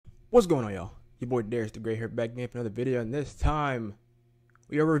What's going on, y'all? Your boy Darius the Gray here, back again for another video, and this time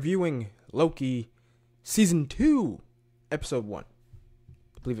we are reviewing Loki Season 2, Episode 1.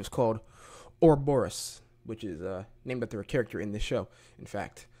 I believe it's called Ouroboros, which is named after a character in this show, in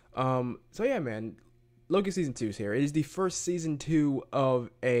fact. So yeah, man, Loki Season 2 is here. It is the first Season 2 of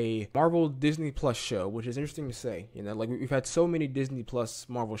a Marvel Disney Plus show, which is interesting to say. You know, like, we've had so many Disney Plus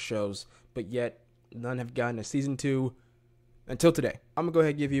Marvel shows, but yet none have gotten a Season 2 until today. I'm going to go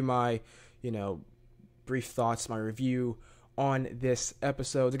ahead and give you my, brief thoughts, my review on this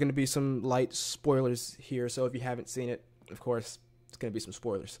episode. There's going to be some light spoilers here, so if you haven't seen it, of course, it's going to be some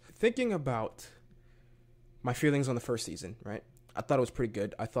spoilers. Thinking about my feelings on the first season, right? I thought it was pretty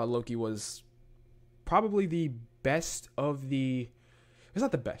good. I thought Loki was probably the best of the... It's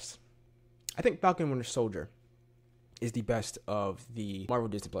not the best. I think Falcon and Winter Soldier is the best of the Marvel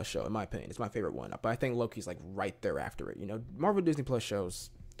Disney Plus show, in my opinion. It's my favorite one. But I think Loki's like right there after it. You know, Marvel Disney Plus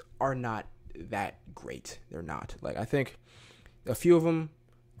shows are not that great. They're not. Like, I think a few of them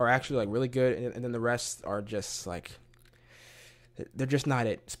are actually like really good, and then the rest are just like, they're just not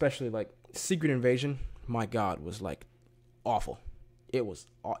it. Especially like Secret Invasion, my God, was like awful. It was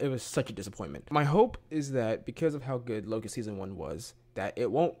such a disappointment. My hope is that because of how good Loki Season 1 was, that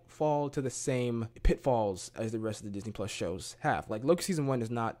it won't fall to the same pitfalls as the rest of the Disney Plus shows have. Like, Loki Season 1 is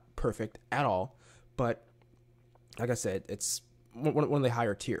not perfect at all, but like I said, it's one of the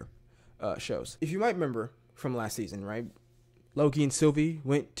higher tier shows. If you might remember from last season, right? Loki and Sylvie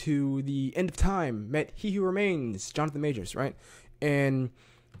went to the end of time, met He Who Remains, Jonathan Majors, right? And,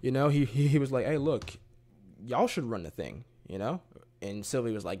 you know, he was like, hey, look, y'all should run the thing, you know? And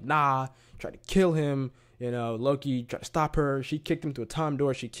Sylvie was like, nah, tried to kill him. You know, Loki tried to stop her. She kicked him through a time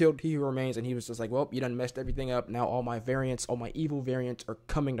door. She killed He Who Remains, and he was just like, well, you done messed everything up. Now all my variants, all my evil variants are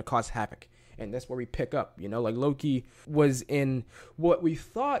coming to cause havoc. And that's where we pick up, you know, like Loki was in what we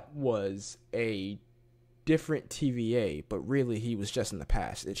thought was a different TVA, but really he was just in the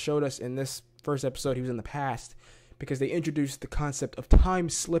past. It showed us in this first episode he was in the past because they introduced the concept of time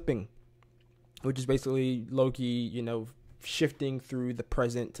slipping, which is basically Loki, you know, shifting through the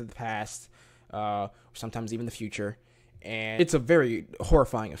present to the past, or sometimes even the future. And it's a very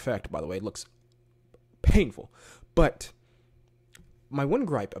horrifying effect, by the way. It looks painful. But my one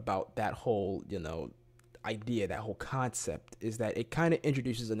gripe about that whole, idea, that whole concept, is that it kind of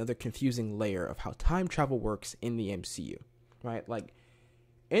introduces another confusing layer of how time travel works in the MCU, right? Like,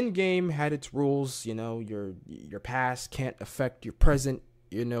 Endgame had its rules, your past can't affect your present,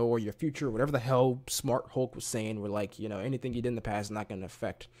 or your future, whatever the hell Smart Hulk was saying. We're like, anything you did in the past is not going to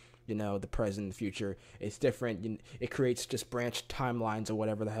affect, the present and the future. It's different. It creates just branched timelines or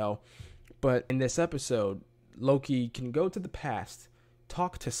whatever the hell. But in this episode, Loki can go to the past,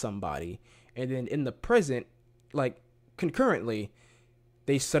 talk to somebody, and then in the present, like, concurrently,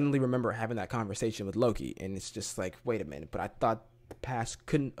 they suddenly remember having that conversation with Loki. And it's just like, wait a minute, but I thought the past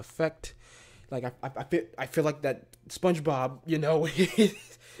couldn't affect... Like, I feel like that SpongeBob, his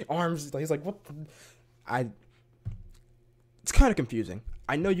arms, he's like, what? It's kind of confusing.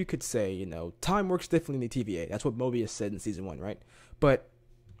 I know you could say, time works differently in the TVA. That's what Mobius said in Season 1, right? But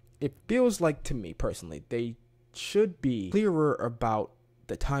it feels like, to me personally, they should be clearer about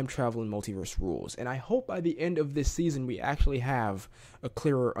the time travel and multiverse rules. And I hope by the end of this season we actually have a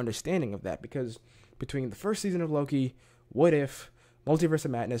clearer understanding of that. Because between the first season of Loki, What If, Multiverse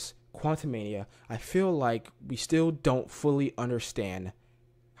of Madness, Quantumania, I feel like we still don't fully understand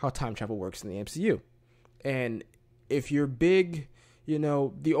how time travel works in the MCU. And if you're big,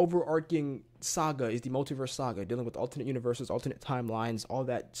 the overarching saga is the multiverse saga, dealing with alternate universes, alternate timelines, all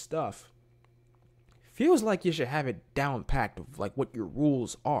that stuff, feels like you should have it down packed of like what your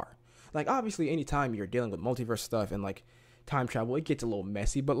rules are. Like, obviously, anytime you're dealing with multiverse stuff and like time travel, it gets a little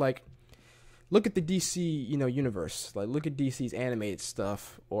messy, but like, look at the DC, universe. Like, look at DC's animated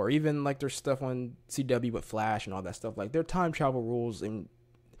stuff, or even like their stuff on CW with Flash and all that stuff. Like, their time travel rules, and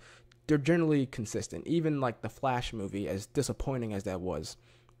they're generally consistent. Even like the Flash movie, as disappointing as that was,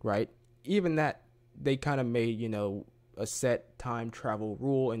 right? Even that, they kind of made, a set time travel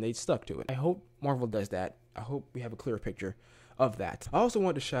rule, and they stuck to it. I hope Marvel does that. I hope we have a clearer picture of that. I also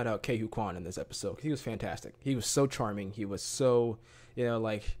wanted to shout out Ke Huy Quan in this episode, because he was fantastic. He was so charming. He was so,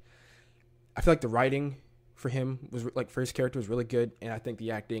 I feel like the writing for him was, like, for his character was really good, and I think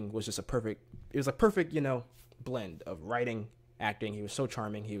the acting was just a perfect blend of writing, acting. He was so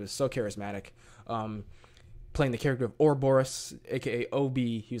charming. He was so charismatic. Playing the character of Ouroboros, aka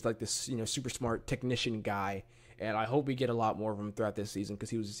Obi, he was like this, super smart technician guy, and I hope we get a lot more of him throughout this season, because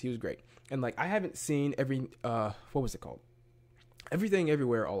he was great. And like, I haven't seen every what was it called? Everything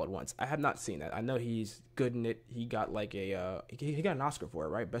Everywhere All at Once. I have not seen that. I know he's good in it. He got like he got an Oscar for it,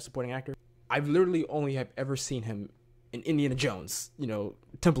 right? Best Supporting Actor. I've literally only have ever seen him in Indiana Jones,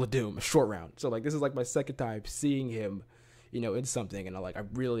 Temple of Doom, a short round. So like this is like my second time seeing him, in something, and I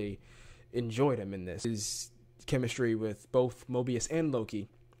really enjoyed him in this. His chemistry with both Mobius and Loki,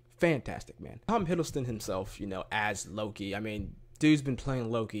 fantastic, man. Tom Hiddleston himself, as Loki. I mean, dude's been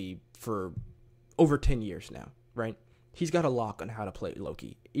playing Loki for over 10 years now, right? He's got a lock on how to play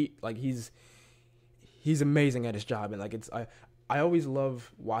Loki. He's amazing at his job, and I always love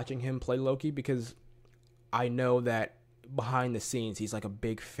watching him play Loki because I know that behind the scenes he's like a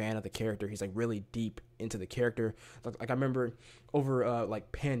big fan of the character. He's like really deep into the character. Like I remember over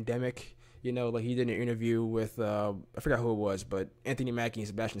like Pandemic, like he did an interview with I forgot who it was, but Anthony Mackie and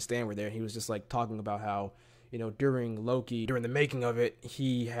Sebastian Stan were there, and he was just like talking about how during Loki, during the making of it,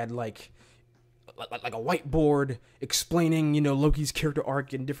 he had like a whiteboard explaining Loki's character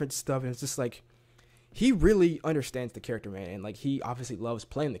arc and different stuff, and it's just like he really understands the character, man, and like he obviously loves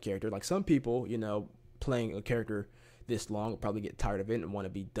playing the character. Like some people, playing a character this long will probably get tired of it and want to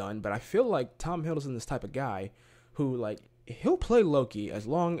be done, but I feel like Tom Hiddleston is this type of guy who like he'll play Loki as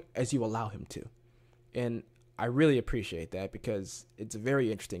long as you allow him to, and I really appreciate that because it's a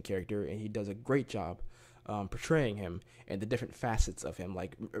very interesting character and he does a great job portraying him and the different facets of him.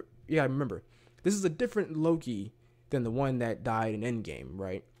 Like, yeah, remember, this is a different Loki than the one that died in Endgame,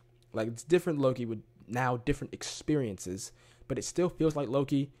 right? Like, it's different Loki with now different experiences, but it still feels like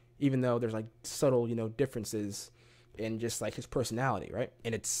Loki, even though there's like subtle, differences in just like his personality, right?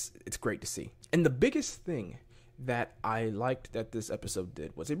 And it's great to see. And the biggest thing that I liked that this episode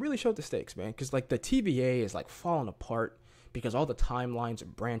did was it really showed the stakes, man, because like the TVA is like falling apart because all the timelines are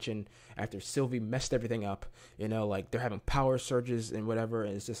branching after Sylvie messed everything up, like they're having power surges and whatever,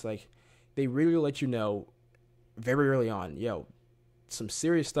 and it's just like they really let you know very early on, some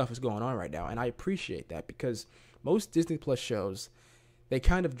serious stuff is going on right now, and I appreciate that because most Disney Plus shows, they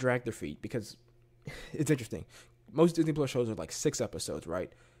kind of drag their feet because it's interesting. Most Disney Plus shows are like 6 episodes,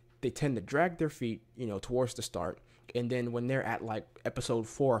 right? They tend to drag their feet, towards the start, and then when they're at like episode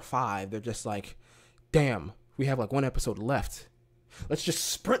 4 or 5, they're just like, damn, we have like 1 episode left. Let's just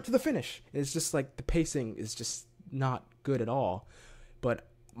sprint to the finish. And it's just like the pacing is just not good at all. But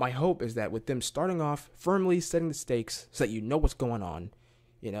my hope is that with them starting off firmly setting the stakes so that you know what's going on,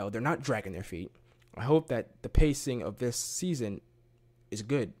 they're not dragging their feet. I hope that the pacing of this season is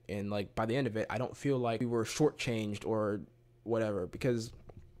good. And like by the end of it, I don't feel like we were shortchanged or whatever, because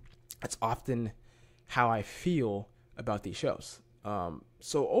that's often how I feel about these shows.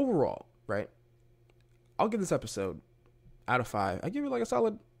 So overall, right, I'll give this episode out of 5. I give it a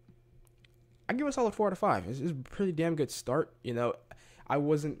solid 4 out of 5. It's a pretty damn good start. I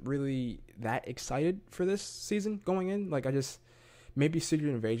wasn't really that excited for this season going in. Like maybe Secret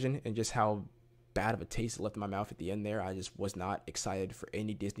Invasion and just how bad of a taste it left in my mouth at the end there. I just was not excited for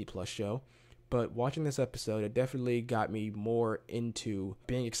any Disney Plus show. But watching this episode, it definitely got me more into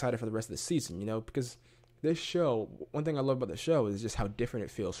being excited for the rest of the season, because this show, one thing I love about the show is just how different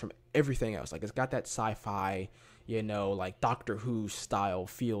it feels from everything else. Like, it's got that sci-fi, like Doctor Who style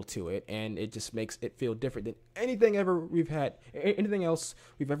feel to it, and it just makes it feel different than anything else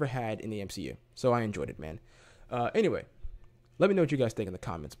we've ever had in the MCU. So I enjoyed it, man. Anyway, let me know what you guys think in the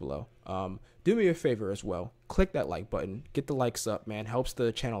comments below. Do me a favor as well. Click that like button. Get the likes up, man. Helps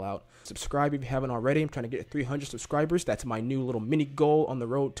the channel out. Subscribe if you haven't already. I'm trying to get 300 subscribers. That's my new little mini goal on the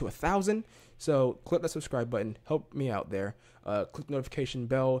road to 1,000. So click that subscribe button. Help me out there. Click the notification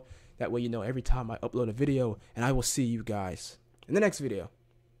bell. That way you know every time I upload a video. And I will see you guys in the next video.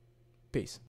 Peace.